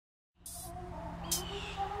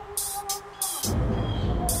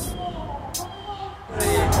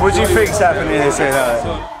What do you think's happening here tonight?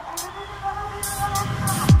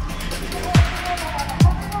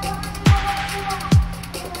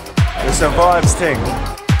 It's a Vibez thing.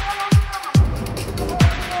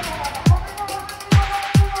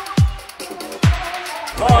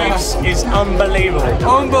 Vibez is unbelievable.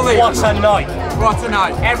 Unbelievable. What a night. What a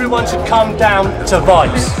night. Everyone should come down to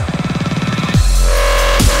Vibez.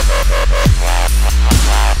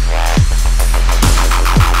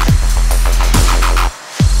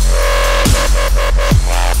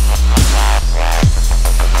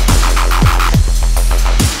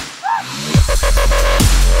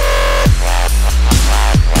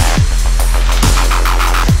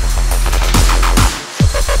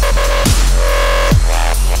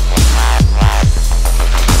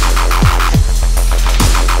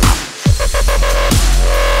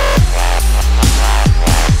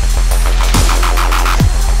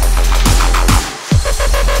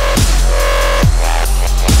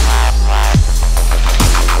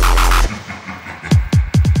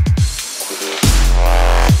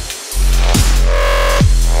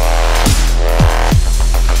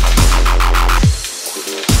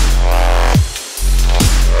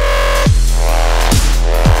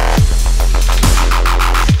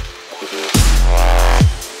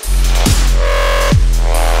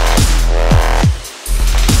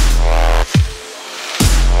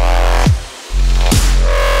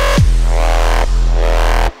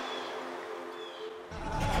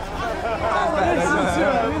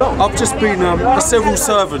 I've just been a civil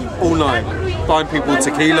servant all night, buying people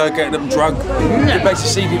tequila, getting them drunk. It makes you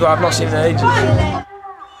see people I've not seen in ages.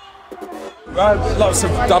 Lots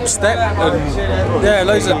of dubstep, and yeah,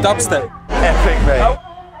 loads of dubstep. Epic, mate.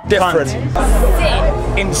 Different.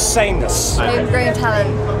 Insaneness. Homegrown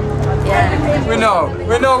talent. Yeah. We know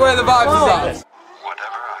where the Vibez is at.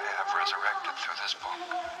 Whatever I have resurrected through this book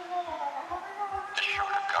is sure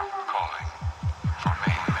to come calling for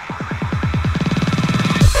me.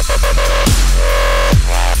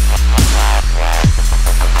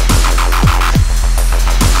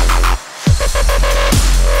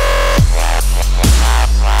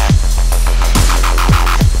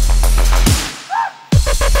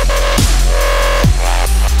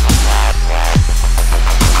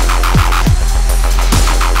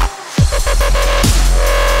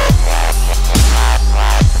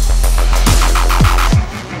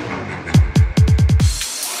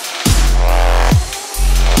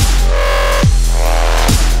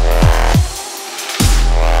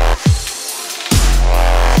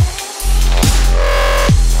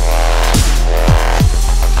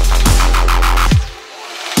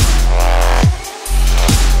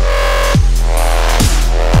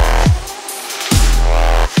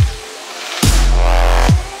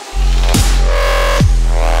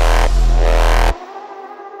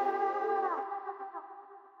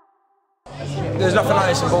 There's nothing like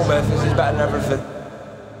this in Vibez. This is better than everything.